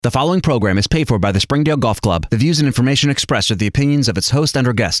The following program is paid for by the Springdale Golf Club. The views and information expressed are the opinions of its host and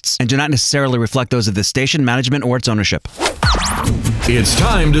or guests and do not necessarily reflect those of the station, management, or its ownership. It's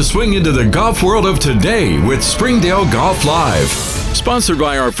time to swing into the golf world of today with Springdale Golf Live. Sponsored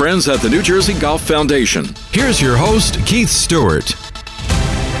by our friends at the New Jersey Golf Foundation. Here's your host, Keith Stewart.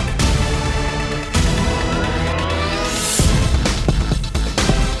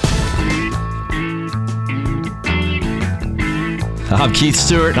 I'm Keith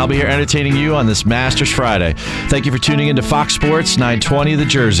Stewart, and I'll be here entertaining you on this Masters Friday. Thank you for tuning into Fox Sports 920 The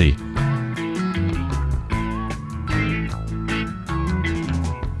Jersey.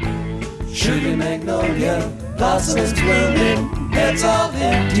 Sugar Magnolia, blossoms blooming, heads all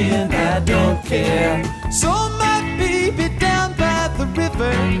empty and I don't care. So my baby down by the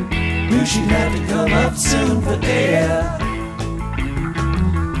river, knew she'd have to come up soon for air.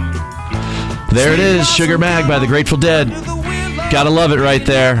 There it is, Sugar Mag by the Grateful Dead. Gotta love it right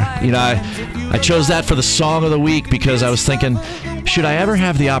there. You know, I chose that for the song of the week because I was thinking, should I ever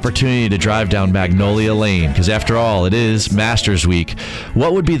have the opportunity to drive down Magnolia Lane? Because after all, it is Masters Week.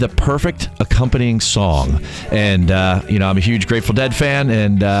 What would be the perfect accompanying song? And, you know, I'm a huge Grateful Dead fan,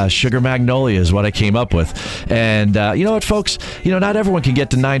 and Sugar Magnolia is what I came up with. And you know what, folks? You know, not everyone can get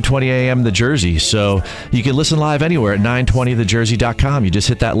to 9:20 a.m. The Jersey, so you can listen live anywhere at 920thejersey.com. You just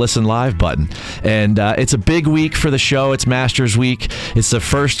hit that listen live button. And it's a big week for the show. It's Masters Week. It's the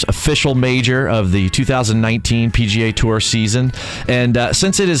first official major of the 2019 PGA Tour season. And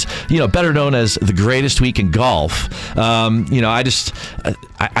since it is, you know, better known as the greatest week in golf, you know,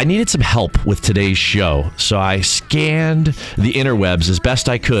 I needed some help with today's show. So I scanned the interwebs as best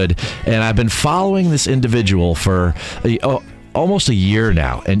I could, and I've been following this individual for almost a year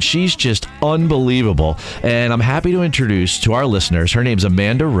now, and she's just unbelievable. And I'm happy to introduce to our listeners, her name's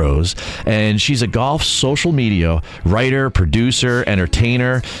Amanda Rose, and she's a golf social media writer, producer,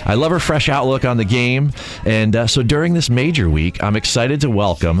 entertainer. I love her fresh outlook on the game. And so during this major week, I'm excited to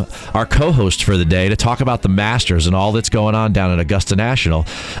welcome our co-host for the day to talk about the Masters and all that's going on down at Augusta National.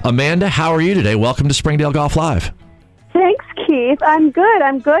 Amanda, how are you today? Welcome to Springdale Golf Live. Thanks, Keith. I'm good.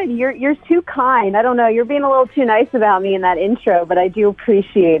 You're too kind. I don't know. You're being a little too nice about me in that intro, but I do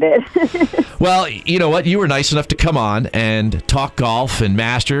appreciate it. Well, you know what? You were nice enough to come on and talk golf and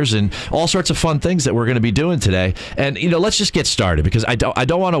Masters and all sorts of fun things that we're going to be doing today. And, you know, let's just get started because I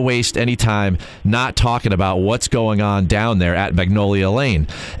don't want to waste any time not talking about what's going on down there at Magnolia Lane.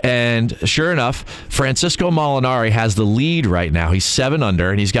 And sure enough, Francisco Molinari has the lead right now. He's 7 under,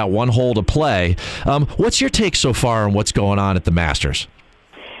 and he's got one hole to play. What's your take so far on what's going on at the Masters?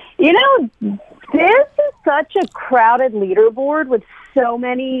 You know, this is such a crowded leaderboard with so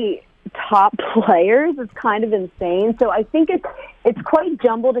many top players. It's kind of insane. So I think it's quite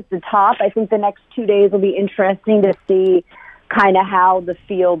jumbled at the top. I think the next 2 days will be interesting to see kind of how the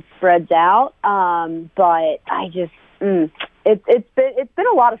field spreads out. But I just it's been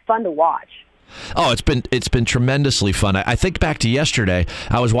a lot of fun to watch. Oh, it's been tremendously fun. I think back to yesterday.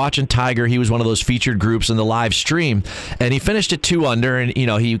 I was watching Tiger. He was one of those featured groups in the live stream, and he finished at 2 under. And you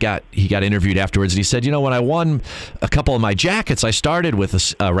know, he got interviewed afterwards, and he said, you know, when I won a couple of my jackets, I started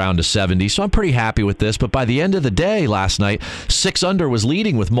with a round of 70, so I'm pretty happy with this. But by the end of the day last night, 6 under was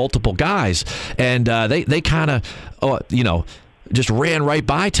leading with multiple guys, and they kind of, you know, just ran right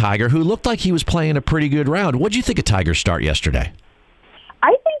by Tiger, who looked like he was playing a pretty good round. What did you think of Tiger's start yesterday?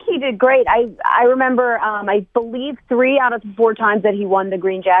 I think he did great. I remember, I believe 3 out of the 4 times that he won the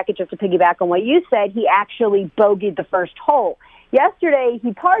green jacket, just to piggyback on what you said, he actually bogeyed the first hole. Yesterday,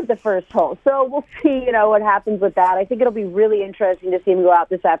 he parred the first hole. So we'll see, you know, what happens with that. I think it'll be really interesting to see him go out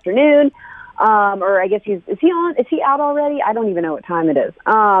this afternoon. Or I guess is he out already? I don't even know what time it is.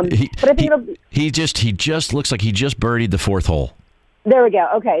 But I think he just looks like he just birdied the 4th hole. There we go.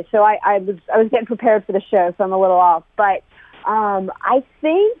 Okay. So I was getting prepared for the show, so I'm a little off. But I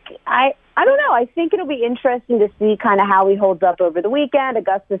don't know. I think it'll be interesting to see kind of how he holds up over the weekend.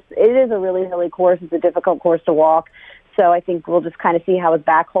 Augusta, it is a really hilly course. It's a difficult course to walk. So I think we'll just kind of see how his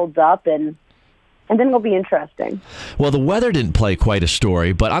back holds up, and then it'll be interesting. Well, the weather didn't play quite a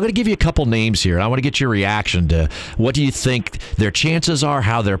story, but I'm going to give you a couple names here, and I want to get your reaction to what do you think their chances are,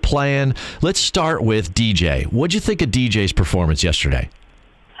 how they're playing. Let's start with DJ. What did you think of DJ's performance yesterday?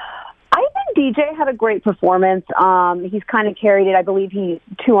 I think DJ had a great performance. He's kind of carried it. I believe he's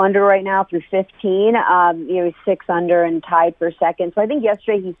 2 under right now through 15. You know, he's 6 under and tied for second. So I think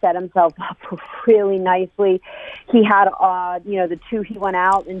yesterday he set himself up really nicely. He had, you know, he went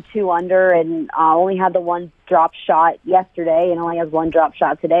out in 2 under and only had the 1 drop shot yesterday and only has 1 drop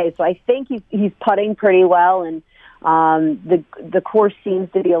shot today. So I think he's putting pretty well, and the course seems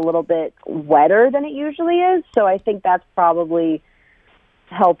to be a little bit wetter than it usually is. So I think that's probably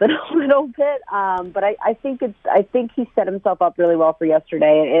help it a little bit. But I think he set himself up really well for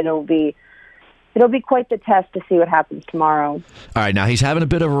yesterday. It'll be quite the test to see what happens tomorrow. All right, now he's having a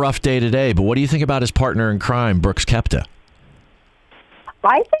bit of a rough day today, but what do you think about his partner in crime, Brooks Koepka?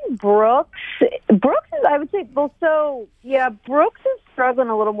 I think Brooks is, I would say, Brooks is struggling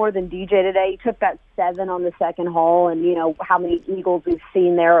a little more than DJ today. He took that 7 on the second hole, and you know how many eagles we've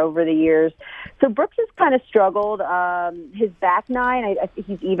seen there over the years. So Brooks has kind of struggled. His back nine, I think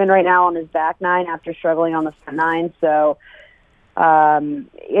he's even right now on his back nine after struggling on the front nine. So,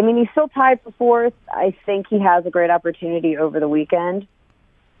 he's still tied for fourth. I think he has a great opportunity over the weekend.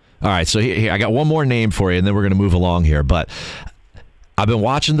 All right, so here I got one more name for you, and then we're going to move along here, but I've been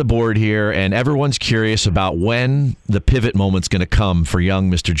watching the board here, and everyone's curious about when the pivot moment's going to come for young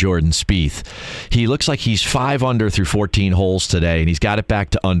Mr. Jordan Spieth. He looks like he's 5 under through 14 holes today, and he's got it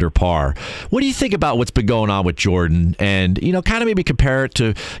back to under par. What do you think about what's been going on with Jordan? And, kind of maybe compare it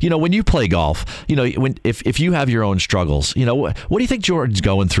to, when you play golf, if you have your own struggles, what do you think Jordan's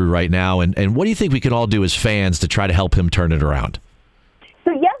going through right now? And what do you think we can all do as fans to try to help him turn it around?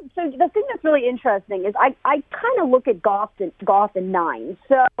 So the thing that's really interesting is I kind of look at golf in nines.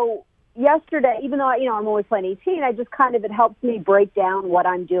 So yesterday, even though I'm always playing 18, it helps me break down what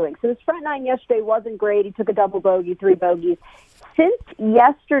I'm doing. So his front nine yesterday wasn't great. He took a double bogey, 3 bogeys. Since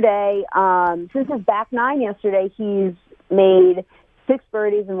his back nine yesterday, he's made 6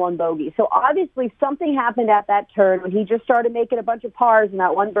 birdies and 1 bogey. So obviously something happened at that turn when he just started making a bunch of pars and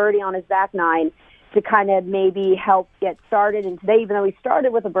that 1 birdie on his back nine to kind of maybe help get started. And today, even though he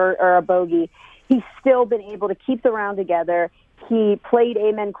started with a bogey, he's still been able to keep the round together. He played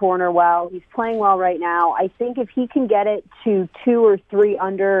Amen Corner well. He's playing well right now. I think if he can get it to 2 or 3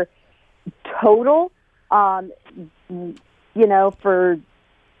 under total, for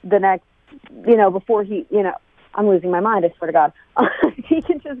the next, before he, I'm losing my mind, I swear to God. If he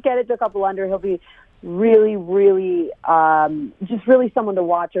can just get it to a couple under, he'll be really, really, just really someone to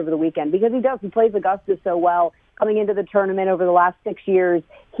watch over the weekend because he plays Augusta so well. Coming into the tournament over the last 6 years,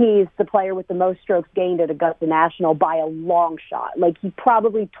 he's the player with the most strokes gained at Augusta National by a long shot. Like, he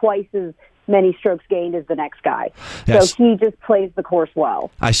probably twice as many strokes gained as the next guy. Yes. So he just plays the course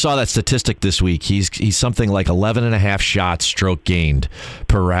well. I saw that statistic this week. He's something like 11 and a half shots stroke gained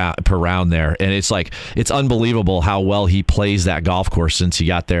per round there. And it's unbelievable how well he plays that golf course since he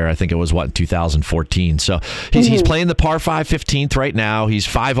got there. I think it was, in 2014. So he's playing the par 5 15th right now. He's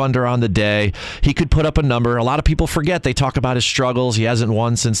 5 under on the day. He could put up a number. A lot of people forget. They talk about his struggles. He hasn't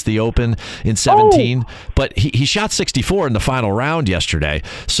won since the Open in 17. But he shot 64 in the final round yesterday.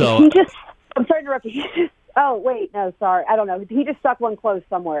 So I'm sorry to interrupt you. Oh, wait, no, sorry. I don't know. He just stuck one close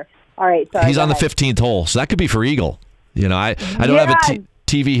somewhere. All right, sorry. He's on the 15th hole, so that could be for Eagle. I don't have a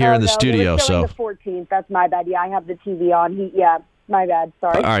TV here in the studio. So the 14th. That's my bad. Yeah, I have the TV on. My bad.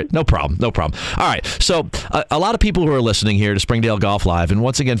 Sorry. All right. No problem. All right. So a lot of people who are listening here to Springdale Golf Live. And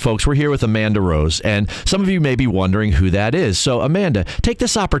once again, folks, we're here with Amanda Rose. And some of you may be wondering who that is. So, Amanda, take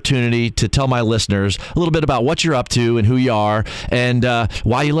this opportunity to tell my listeners a little bit about what you're up to and who you are and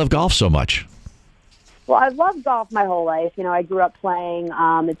why you love golf so much. Well, I've loved golf my whole life. I grew up playing.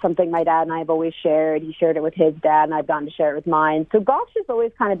 It's something my dad and I have always shared. He shared it with his dad, and I've gotten to share it with mine. So golf's just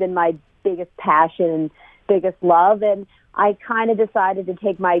always kind of been my biggest passion and biggest love. And I kind of decided to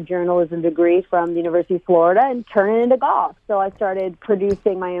take my journalism degree from the University of Florida and turn it into golf. So I started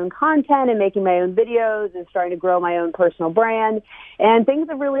producing my own content and making my own videos and starting to grow my own personal brand. And things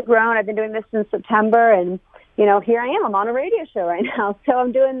have really grown. I've been doing this since September, and, here I am. I'm on a radio show right now. So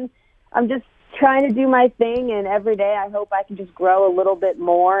I'm just trying to do my thing, and every day I hope I can just grow a little bit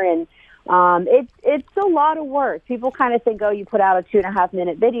more. And it's a lot of work. People kind of think, you put out a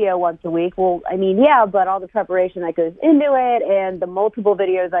 2.5-minute video once a week. Well, but all the preparation that goes into it and the multiple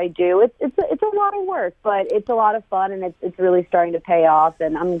videos I do, it's a lot of work, but it's a lot of fun, and it's really starting to pay off.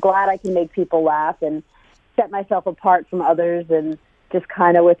 And I'm glad I can make people laugh and set myself apart from others, and just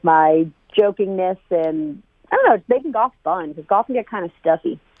kind of with my jokingness and, I don't know, it's making golf fun, because golf can get kind of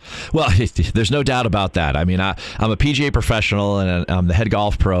stuffy. Well, there's no doubt about that. I'm a PGA professional, and I'm the head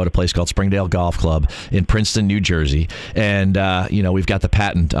golf pro at a place called Springdale Golf Club in Princeton, New Jersey. And, we've got the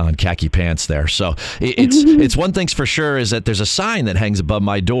patent on khaki pants there. So it's one thing's for sure is that there's a sign that hangs above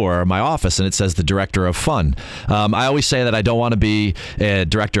my door, my office, and it says the director of fun. I always say that I don't want to be a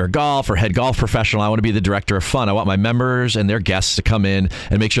director of golf or head golf professional. I want to be the director of fun. I want my members and their guests to come in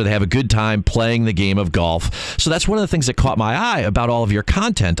and make sure they have a good time playing the game of golf. So that's one of the things that caught my eye about all of your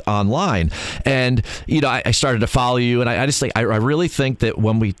content online. And, I started to follow you, and I just think, I really think that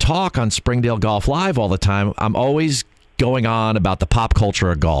when we talk on Springdale Golf Live all the time, I'm always going on about the pop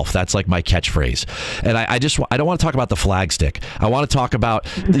culture of golf. That's like my catchphrase. And I don't want to talk about the flagstick. I want to talk about,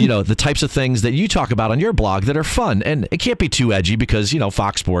 the types of things that you talk about on your blog that are fun. And it can't be too edgy because,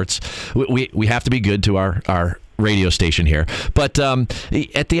 Fox Sports, we have to be good to our radio station here. But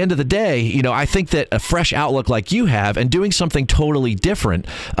at the end of the day, I think that a fresh outlook like you have and doing something totally different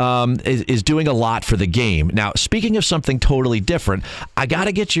is doing a lot for the game. Now, speaking of something totally different, I got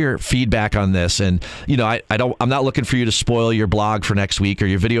to get your feedback on this. And, I'm not looking for you to spoil your blog for next week or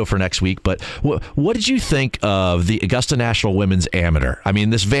your video for next week, but what did you think of the Augusta National Women's Amateur? I mean,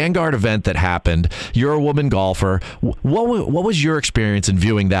 this Vanguard event that happened, you're a woman golfer. What was your experience in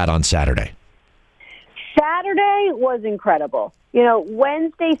viewing that on Saturday? Saturday was incredible.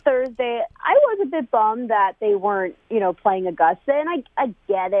 Wednesday, Thursday, I was a bit bummed that they weren't, playing Augusta. And I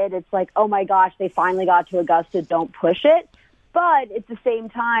get it. It's like, oh my gosh, they finally got to Augusta. Don't push it. But at the same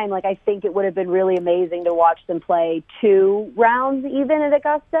time, I think it would have been really amazing to watch them play 2 rounds even at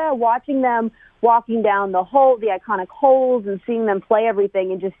Augusta. Watching them walking down the iconic holes and seeing them play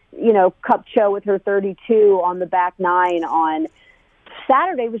everything and just, Kupcho with her 32 on the back 9 on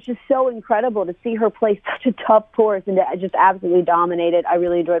Saturday was just so incredible to see her play such a tough course and to just absolutely dominate it. I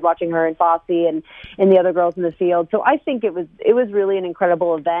really enjoyed watching her and Fossey and the other girls in the field. So I think it was really an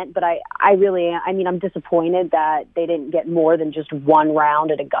incredible event, but I'm disappointed that they didn't get more than just 1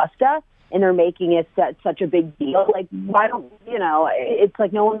 round at Augusta. And they're making it such a big deal. Why don't, it's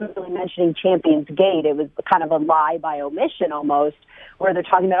like no one was really mentioning Champions Gate. It was kind of a lie by omission almost, where they're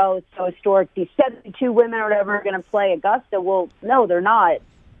talking about, it's so historic. These 72 women or whatever are going to play Augusta. Well, no, they're not.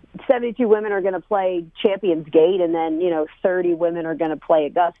 72 women are going to play Champions Gate, and then, 30 women are going to play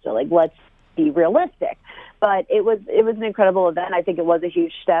Augusta. Let's be realistic. But it was an incredible event. I think it was a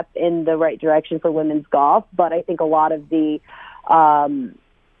huge step in the right direction for women's golf. But I think a lot of the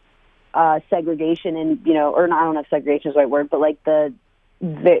segregation and, or not, I don't know if segregation is the right word, but the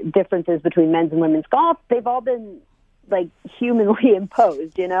differences between men's and women's golf, they've all been humanly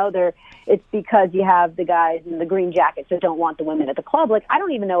imposed, it's because you have the guys in the green jackets that don't want the women at the club. I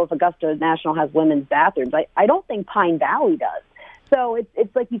don't even know if Augusta National has women's bathrooms. I don't think Pine Valley does. So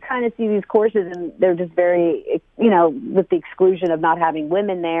it's like you kind of see these courses and they're just very, with the exclusion of not having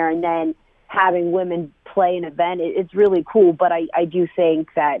women there and then having women play an event, it's really cool. But I do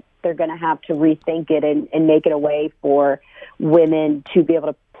think that they're going to have to rethink it and make it a way for women to be able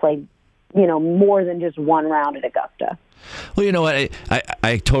to play, more than just 1 round at Augusta. Well, you know what?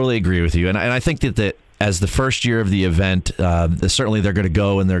 I totally agree with you. And I think that as the first year of the event, certainly they're going to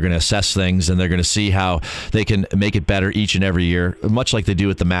go and they're going to assess things and they're going to see how they can make it better each and every year, much like they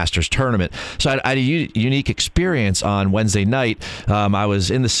do at the Masters tournament. So I had a unique experience on Wednesday night. I was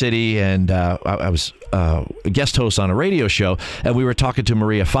in the city and I was a guest host on a radio show, and we were talking to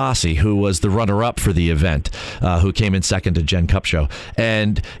Maria Fossey, who was the runner-up for the event, who came in second to Jen Kupcho.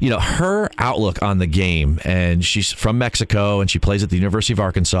 And, her outlook on the game, and she's from Mexico and she plays at the University of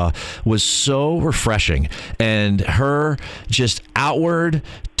Arkansas, was so refreshing. And her just outward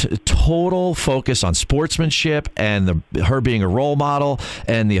total focus on sportsmanship and her being a role model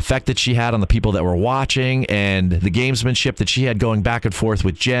and the effect that she had on the people that were watching and the gamesmanship that she had going back and forth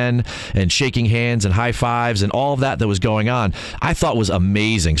with Jen and shaking hands and high fives and all of that was going on, I thought was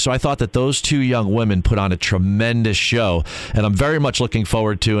amazing. So I thought that those 2 young women put on a tremendous show, and I'm very much looking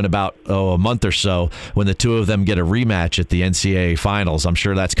forward to in about a month or so when the 2 of them get a rematch at the NCAA finals. I'm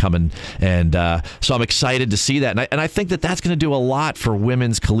sure that's coming, and so I'm excited to see that, and I think that that's going to do a lot for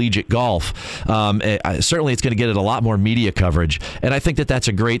women's collegiate golf. Certainly it's going to get it a lot more media coverage, and I think that that's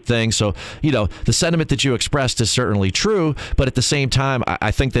a great thing. So, the sentiment that you expressed is certainly true, but at the same time, I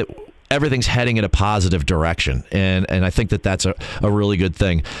think that everything's heading in a positive direction, and I think that that's a really good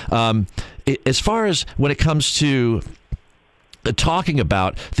thing. As far as when it comes to talking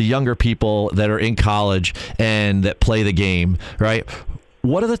about the younger people that are in college and that play the game, right?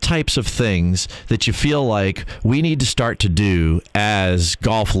 What are the types of things that you feel like we need to start to do as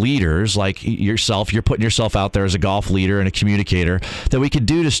golf leaders, like yourself? You're putting yourself out there as a golf leader and a communicator, that we could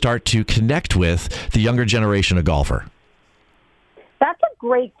do to start to connect with the younger generation of golfer? That's a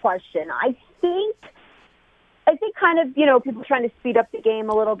great question. I think kind of, people trying to speed up the game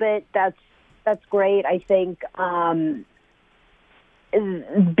a little bit. That's great. I think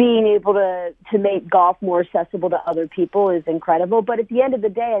being able to make golf more accessible to other people is incredible. But at the end of the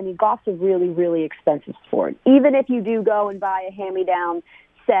day, golf's a really, really expensive sport. Even if you do go and buy a hand-me-down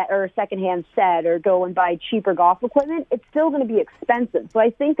set or a secondhand set or go and buy cheaper golf equipment, it's still going to be expensive. So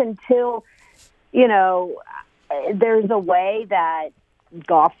I think until, there's a way that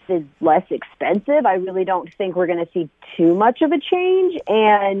golf is less expensive, I really don't think we're going to see too much of a change.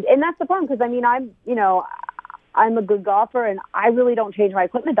 And that's the problem, because I'm a good golfer, and I really don't change my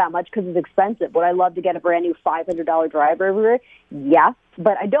equipment that much because it's expensive. Would I love to get a brand new $500 driver every year? Yes,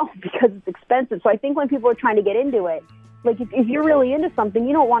 but I don't because it's expensive. So I think when people are trying to get into it, like if you're really into something,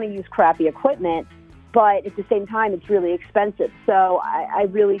 you don't want to use crappy equipment, but at the same time, it's really expensive. So I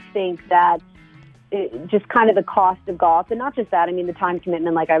really think that just kind of the cost of golf, and not just that, I mean, the time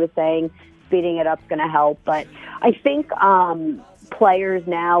commitment, like I was saying, speeding it up is going to help. But I think players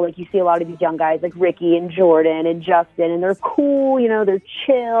now, like you see a lot of these young guys like Ricky and Jordan and Justin, and they're cool, they're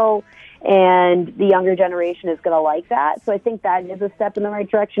chill, and the younger generation is going to like that. So I think that is a step in the right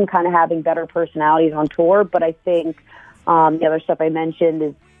direction, kind of having better personalities on tour. But I think the other stuff I mentioned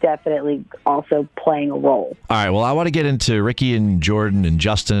is definitely also playing a role. All right, well, I want to get into Ricky and Jordan and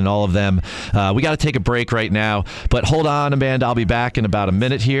Justin and all of them. We got to take a break right now, but hold on, Amanda. I'll be back in about a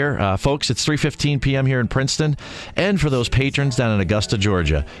minute here. Folks, it's 3:15 p.m. here in Princeton, and for those patrons down in Augusta,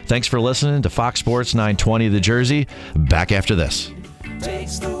 Georgia, thanks for listening to Fox Sports 920 The Jersey. Back after this.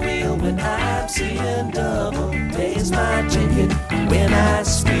 Takes the wheel when I'm seeing double, pays my ticket when I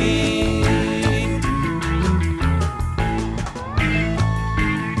speak.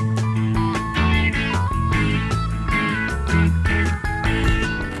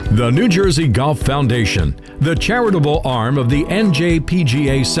 The New Jersey Golf Foundation, the charitable arm of the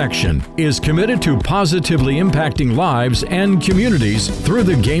NJPGA section, is committed to positively impacting lives and communities through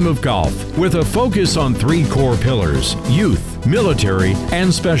the game of golf, with a focus on 3 core pillars: youth, military, and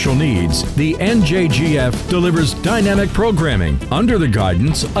special needs. The NJGF delivers dynamic programming under the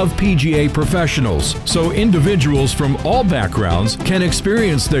guidance of PGA professionals, so individuals from all backgrounds can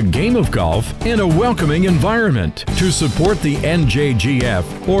experience the game of golf in a welcoming environment. To support the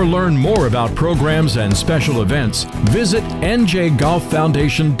NJGF or learn more about programs and special events, visit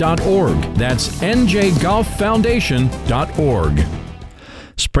njgolffoundation.org. That's njgolffoundation.org.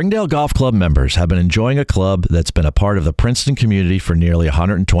 Springdale Golf Club members have been enjoying a club that's been a part of the Princeton community for nearly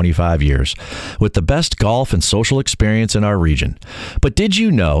 125 years, with the best golf and social experience in our region. But did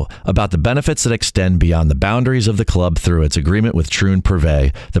you know about the benefits that extend beyond the boundaries of the club through its agreement with Troon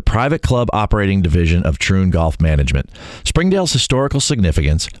Purvey, the private club operating division of Troon Golf Management? Springdale's historical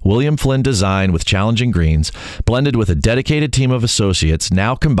significance, William Flynn design with challenging greens, blended with a dedicated team of associates,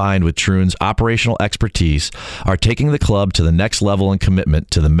 now combined with Troon's operational expertise, are taking the club to the next level in commitment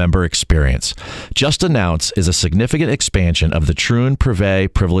to the member experience. Just announced is a significant expansion of the Troon Purvey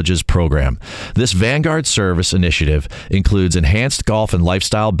Privileges Program. This Vanguard service initiative includes enhanced golf and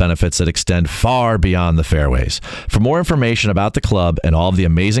lifestyle benefits that extend far beyond the fairways. For more information about the club and all of the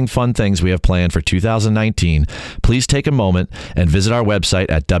amazing fun things we have planned for 2019, please take a moment and visit our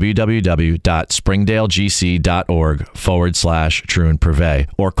website at www.springdalegc.org/Troon Purvey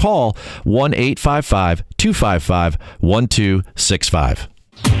or call 1-855-255-1265.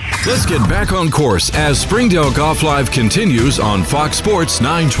 Let's get back on course as Springdale Golf Live continues on Fox Sports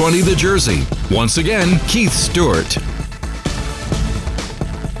 920 The Jersey. Once again, Keith Stewart.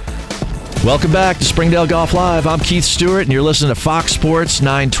 Welcome back to Springdale Golf Live. I'm Keith Stewart, and you're listening to Fox Sports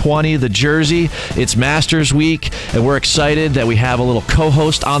 920 The Jersey. It's Masters Week, and we're excited that we have a little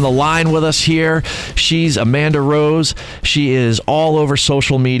co-host on the line with us here. She's Amanda Rose. She is all over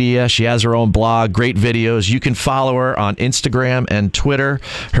social media. She has her own blog, great videos. You can follow her on Instagram and Twitter.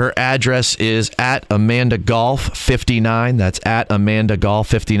 Her address is at AmandaGolf59. That's at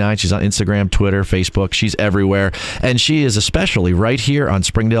AmandaGolf59. She's on Instagram, Twitter, Facebook. She's everywhere, and she is especially right here on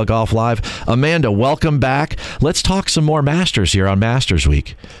Springdale Golf Live. Amanda, welcome back. Let's talk some more Masters here on Masters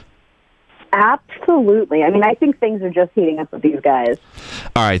Week. Absolutely. I mean, I think things are just heating up with these guys.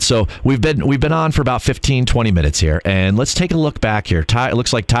 All right, so we've been on for about 15, 20 minutes here, and let's take a look back here. It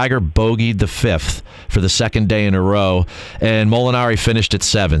looks like Tiger bogeyed the 5th for the second day in a row, and Molinari finished at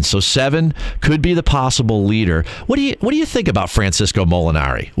 7. So 7 could be the possible leader. What do you think about Francisco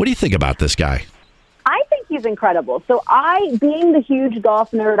Molinari? What do you think about this guy? I think he's incredible. So being the huge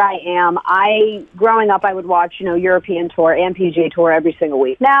golf nerd I am, growing up, I would watch, European Tour and PGA Tour every single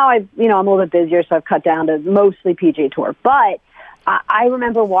week. Now I'm a little bit busier, so I've cut down to mostly PGA Tour. But I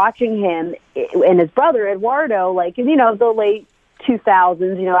remember watching him and his brother, Eduardo, the late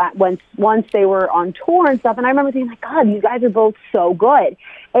 2000s, once they were on tour and stuff. And I remember thinking, God, these guys are both so good.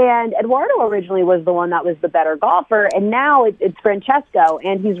 And Eduardo originally was the one that was the better golfer, and now it's Francesco,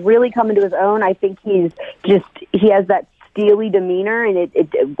 and he's really coming to his own. I think he has that steely demeanor, and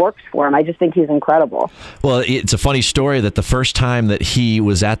it works for him. I just think he's incredible. Well, it's a funny story that the first time that he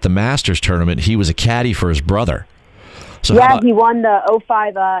was at the Masters tournament, he was a caddy for his brother. So he won the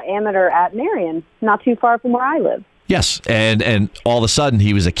 05 amateur at Marion, not too far from where I live. Yes, and all of a sudden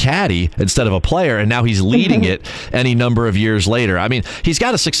he was a caddy instead of a player, and now he's leading it any number of years later. I mean, he's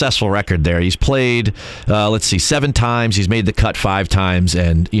got a successful record there. He's played, 7 times. He's made the cut 5 times,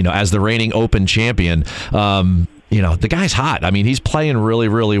 and as the reigning Open champion, the guy's hot. I mean, he's playing really,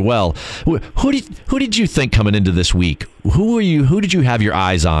 really well. Who did you think coming into this week? Who did you have your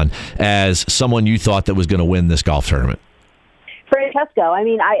eyes on as someone you thought that was going to win this golf tournament? Francesco. I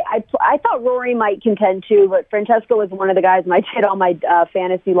mean, I thought Rory might contend too, but Francesco was one of the guys when I did all my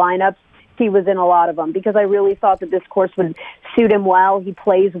fantasy lineups. He was in a lot of them because I really thought that this course would suit him well. He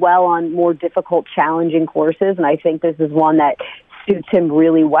plays well on more difficult, challenging courses, and I think this is one that suits him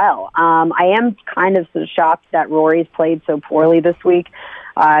really well. I am kind of shocked that Rory's played so poorly this week.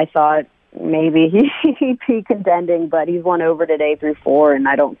 I thought maybe he'd be contending, but he's won over today through 4, and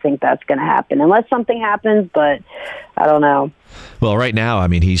I don't think that's going to happen unless something happens, but I don't know. Well, right now, I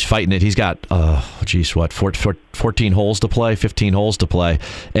mean, he's fighting it. He's got, 14 holes to play, 15 holes to play,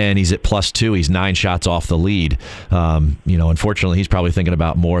 and he's at +2. He's 9 shots off the lead. Unfortunately, he's probably thinking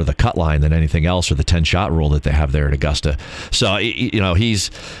about more of the cut line than anything else, or the 10-shot rule that they have there at Augusta. So,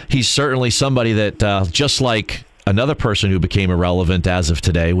 he's certainly somebody that, just like another person who became irrelevant as of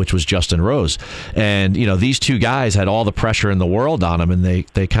today, which was Justin Rose. And, these two guys had all the pressure in the world on them, and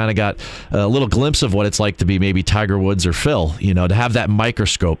they kind of got a little glimpse of what it's like to be maybe Tiger Woods or Phil, to have that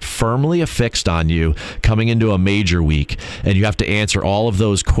microscope firmly affixed on you coming into a major week, and you have to answer all of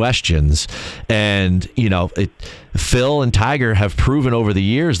those questions. And, Phil and Tiger have proven over the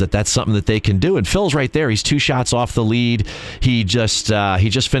years that that's something that they can do. And Phil's right there. He's 2 shots off the lead. He just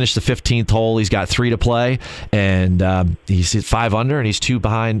finished the 15th hole. He's got 3 to play, and he's at 5 under, and he's 2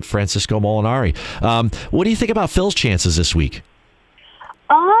 behind Francisco Molinari. What do you think about Phil's chances this week?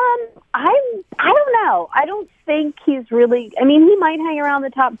 I don't know. I don't think he's really. I mean, he might hang around the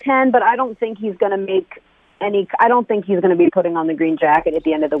top 10, but I don't think he's going to make. I don't think he's going to be putting on the green jacket at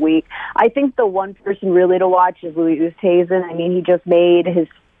the end of the week. I think the one person really to watch is Louis Oosthuizen. I mean, he just made his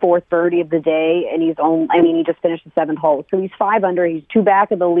 4th birdie of the day, and he just finished the 7th hole. So he's 5 under. He's 2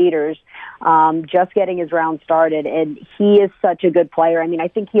 back of the leaders, just getting his round started, and he is such a good player. I mean, I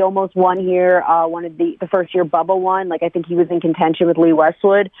think he almost won here, one of the first year Bubba won. Like, I think he was in contention with Lee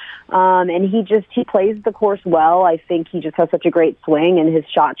Westwood, and he plays the course well. I think he just has such a great swing, and his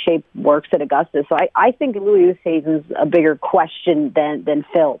shot shape works at Augusta. So I think Louis Oosthuizen's a bigger question than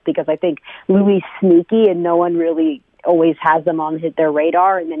Phil, because I think Louis sneaky, and no one really always has them on their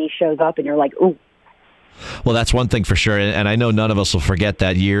radar, and then he shows up and you're like, ooh. Well, that's one thing for sure, and I know none of us will forget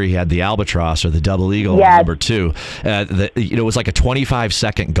that year he had the albatross or the double eagle on number 2. It was like a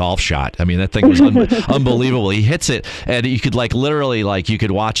 25-second golf shot. I mean, that thing was unbelievable. He hits it, and you could you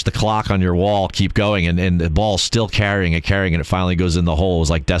could watch the clock on your wall keep going, and the ball's still carrying it, and it finally goes in the hole. It was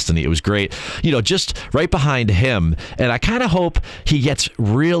like destiny. It was great. Just right behind him, and I kind of hope he gets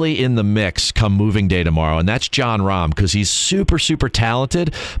really in the mix come moving day tomorrow, and that's Jon Rahm, because he's super, super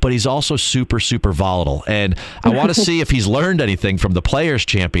talented, but he's also super, super volatile. And I want to see if he's learned anything from the Players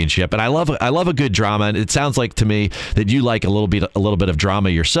Championship. And I love a good drama. And it sounds like to me that you like a little bit of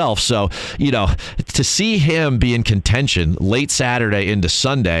drama yourself. So, to see him be in contention late Saturday into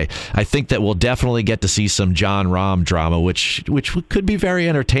Sunday, I think that we'll definitely get to see some Jon Rahm drama, which could be very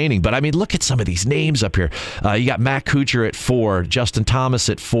entertaining. But I mean, look at some of these names up here. You got Matt Kuchar at 4, Justin Thomas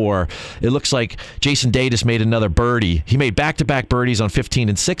at 4. It looks like Jason Day just made another birdie. He made back-to-back birdies on 15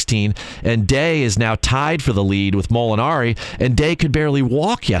 and 16, and Day is now tied for the lead with Molinari, and Day could barely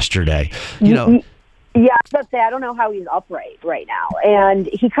walk yesterday. Yeah, I was about to say, I don't know how he's upright right now. And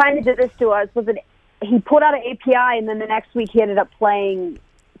he kind of did this to us. He put out an API, and then the next week he ended up playing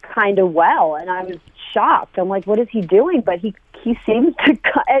kind of well, and I was shocked. I'm like, what is he doing? But he seems to.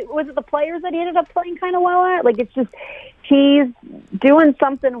 Was it the Players that he ended up playing kind of well at? Like, it's just he's doing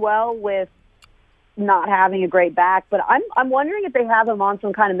something well with not having a great back, but I'm wondering if they have him on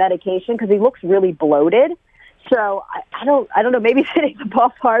some kind of medication, because he looks really bloated. So I don't know. Maybe hitting the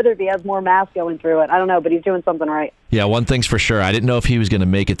ball farther if he has more mass going through it. I don't know, but he's doing something right. Yeah, one thing's for sure. I didn't know if he was going to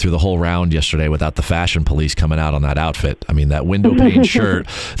make it through the whole round yesterday without the fashion police coming out on that outfit. I mean, that window pane shirt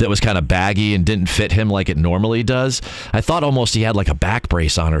that was kind of baggy and didn't fit him like it normally does. I thought almost he had like a back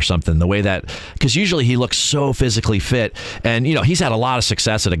brace on or something, the way that, because usually he looks so physically fit. And, he's had a lot of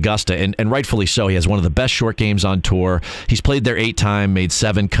success at Augusta, and rightfully so. He has one of the best short games on tour. He's played there 8 times, made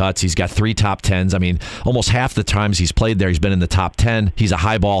 7 cuts. He's got 3 top 10s. I mean, almost half the times he's played there, he's been in the top 10. He's a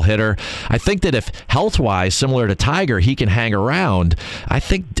high ball hitter. I think that if health-wise, similar to Tiger, Tiger, he can hang around. I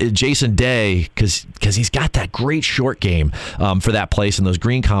think Jason Day, because he's got that great short game for that place, and those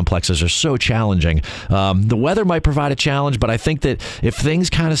green complexes are so challenging. The weather might provide a challenge, but I think that if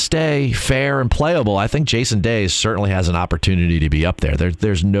things kind of stay fair and playable, I think Jason Day certainly has an opportunity to be up there.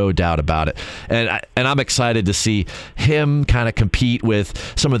 There's no doubt about it. And I'm excited to see him kind of compete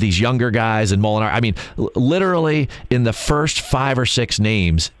with some of these younger guys and Molinar. I mean, literally in the first 5 or 6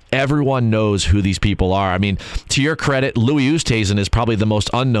 names, everyone knows who these people are. I mean, to your credit, Louis Oosthuizen is probably the most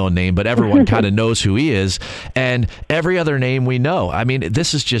unknown name, but everyone kind of knows who he is. And every other name we know. I mean,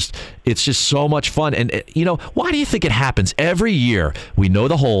 it's just so much fun. And, why do you think it happens? Every year, we know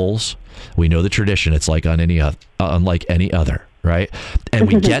the holes, we know the tradition. It's like unlike any other. Right?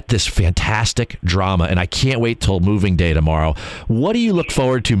 And we get this fantastic drama, and I can't wait till moving day tomorrow. What do you look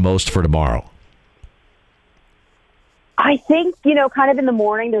forward to most for tomorrow? I think, kind of in the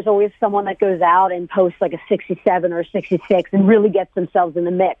morning, there's always someone that goes out and posts like a 67 or 66 and really gets themselves in the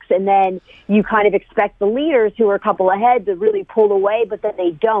mix. And then you kind of expect the leaders who are a couple ahead to really pull away, but then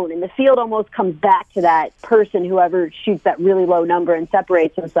they don't. And the field almost comes back to that person, whoever shoots that really low number and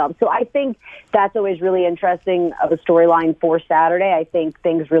separates themselves. So I think that's always really interesting of a storyline for Saturday. I think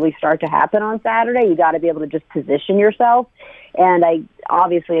things really start to happen on Saturday. You got to be able to just position yourself. And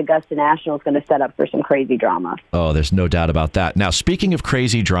obviously Augusta National is going to set up for some crazy drama. Oh, there's no doubt about that. Now, speaking of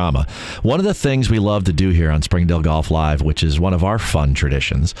crazy drama, one of the things we love to do here on Springdale Golf Live, which is one of our fun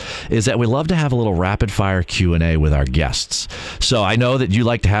traditions, is that we love to have a little rapid-fire Q&A with our guests. So I know that you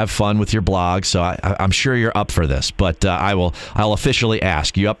like to have fun with your blog, so I'm sure you're up for this. But I'll officially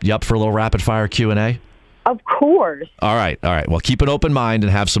ask, you up for a little rapid-fire Q&A? Of course. All right. Well, keep an open mind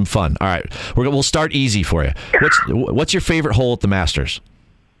and have some fun. All right. We'll start easy for you. What's your favorite hole at the Masters?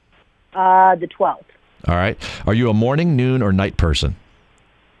 The 12th. All right. Are you a morning, noon, or night person?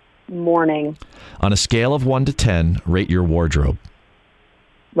 Morning. On a scale of 1 to 10, rate your wardrobe.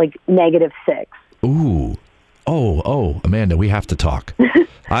 Like -6. Ooh. Oh, Amanda, we have to talk.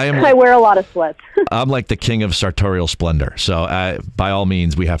 I wear a lot of sweats. I'm like the king of sartorial splendor. So by all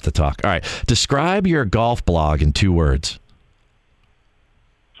means, we have to talk. All right. Describe your golf blog in 2 words.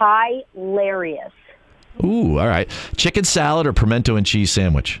 Hilarious. Ooh, all right. Chicken salad or pimento and cheese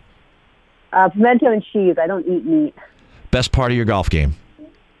sandwich? Pimento and cheese. I don't eat meat. Best part of your golf game?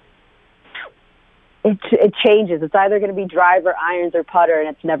 It changes. It's either going to be driver, irons, or putter, and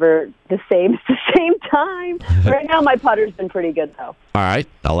it's never the same at the same time. Right now, my putter's been pretty good, though. All right.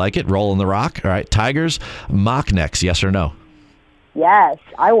 I like it. Rolling the rock. All right. Tigers, mock necks, yes or no? Yes.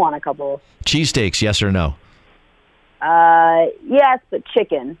 I want a couple. Cheesesteaks, yes or no? Yes, but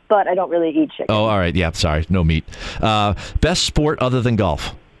chicken. But I don't really eat chicken. Oh, all right. Yeah, sorry. No meat. Best sport other than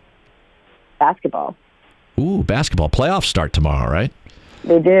golf? Basketball. Ooh, basketball. Playoffs start tomorrow, right?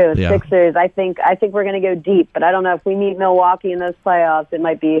 They do. Yeah. Sixers. I think we're going to go deep, but I don't know if we meet Milwaukee in those playoffs. It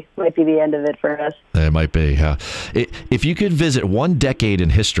might be the end of it for us. It might be. If you could visit one decade in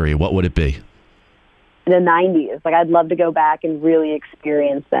history, what would it be? The 90s. Like, I'd love to go back and really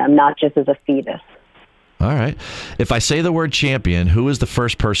experience them, not just as a fetus. All right. If I say the word champion, who is the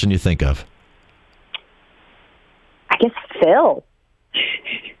first person you think of? I guess Phil.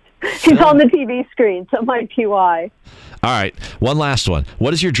 He's on the TV screen, so it might be why. All right. One last one.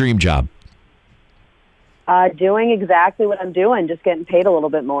 What is your dream job? Doing exactly what I'm doing, just getting paid a little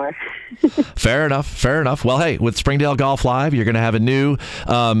bit more. Fair enough. Well, hey, with Springdale Golf Live, you're going to have a new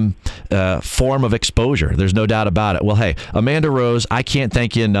form of exposure. There's no doubt about it. Well, hey, Amanda Rose, I can't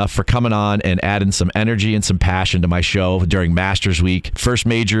thank you enough for coming on and adding some energy and some passion to my show during Masters Week, first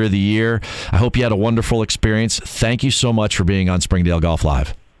major of the year. I hope you had a wonderful experience. Thank you so much for being on Springdale Golf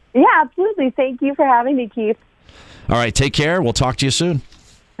Live. Yeah, absolutely. Thank you for having me, Keith. All right, take care. We'll talk to you soon.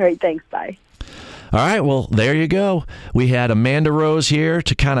 All right, thanks. Bye. All right, well, there you go. We had Amanda Rose here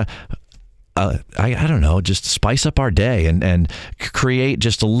to kind of, I don't know, just spice up our day and create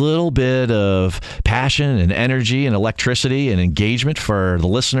just a little bit of passion and energy and electricity and engagement for the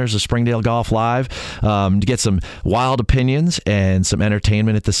listeners of Springdale Golf Live, to get some wild opinions and some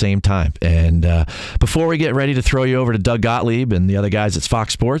entertainment at the same time. And before we get ready to throw you over to Doug Gottlieb and the other guys at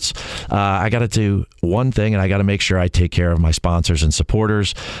Fox Sports, I got to do one thing, and I got to make sure I take care of my sponsors and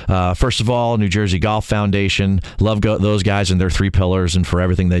supporters. First of all, New Jersey Golf Foundation. Love those guys and their 3 pillars and for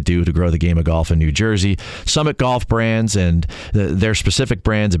everything they do to grow the game of of golf in New Jersey. Summit Golf Brands and their specific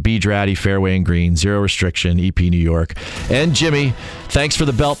brands of Bedrati, Fairway and Green, Zero Restriction, EP New York. And Jimmy, thanks for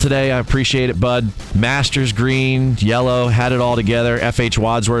the belt today. I appreciate it, bud. Masters Green, yellow, had it all together. FH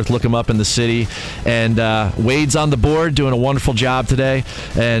Wadsworth, look him up in the city. And Wade's on the board, doing a wonderful job today.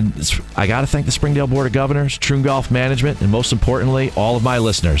 And I got to thank the Springdale Board of Governors, Troon Golf Management, and most importantly, all of my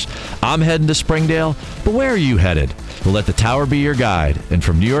listeners. I'm heading to Springdale, but where are you headed? We'll let the Tower be your guide. And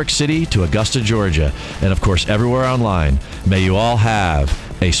from New York City to Augusta, Georgia, and of course everywhere online, may you all have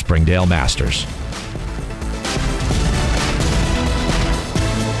a Springdale Masters.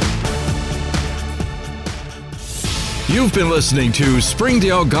 You've been listening to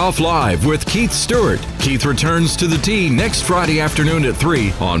Springdale Golf Live with Keith Stewart. Keith returns to the tee next Friday afternoon at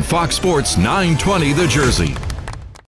 3 on Fox Sports 920 The Jersey.